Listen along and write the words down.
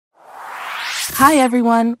Hi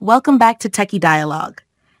everyone, welcome back to Techie Dialogue.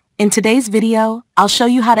 In today's video, I'll show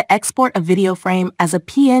you how to export a video frame as a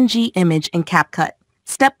PNG image in CapCut,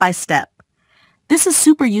 step by step. This is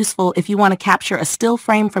super useful if you want to capture a still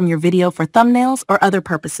frame from your video for thumbnails or other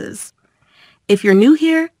purposes. If you're new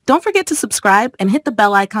here, don't forget to subscribe and hit the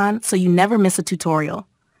bell icon so you never miss a tutorial.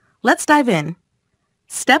 Let's dive in.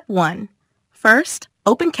 Step 1. First,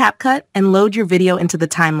 open CapCut and load your video into the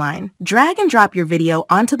timeline. Drag and drop your video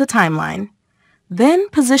onto the timeline. Then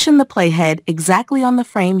position the playhead exactly on the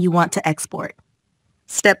frame you want to export.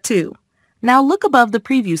 Step 2. Now look above the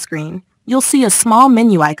preview screen. You'll see a small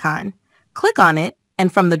menu icon. Click on it,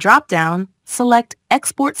 and from the drop-down, select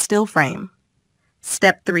Export Still Frame.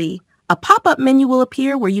 Step 3. A pop-up menu will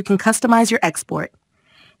appear where you can customize your export.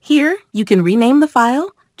 Here, you can rename the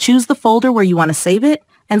file, choose the folder where you want to save it,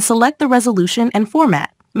 and select the resolution and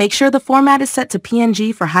format. Make sure the format is set to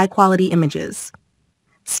PNG for high-quality images.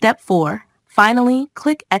 Step 4. Finally,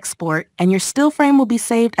 click Export, and your still frame will be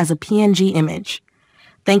saved as a PNG image.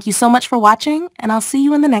 Thank you so much for watching, and I'll see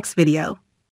you in the next video.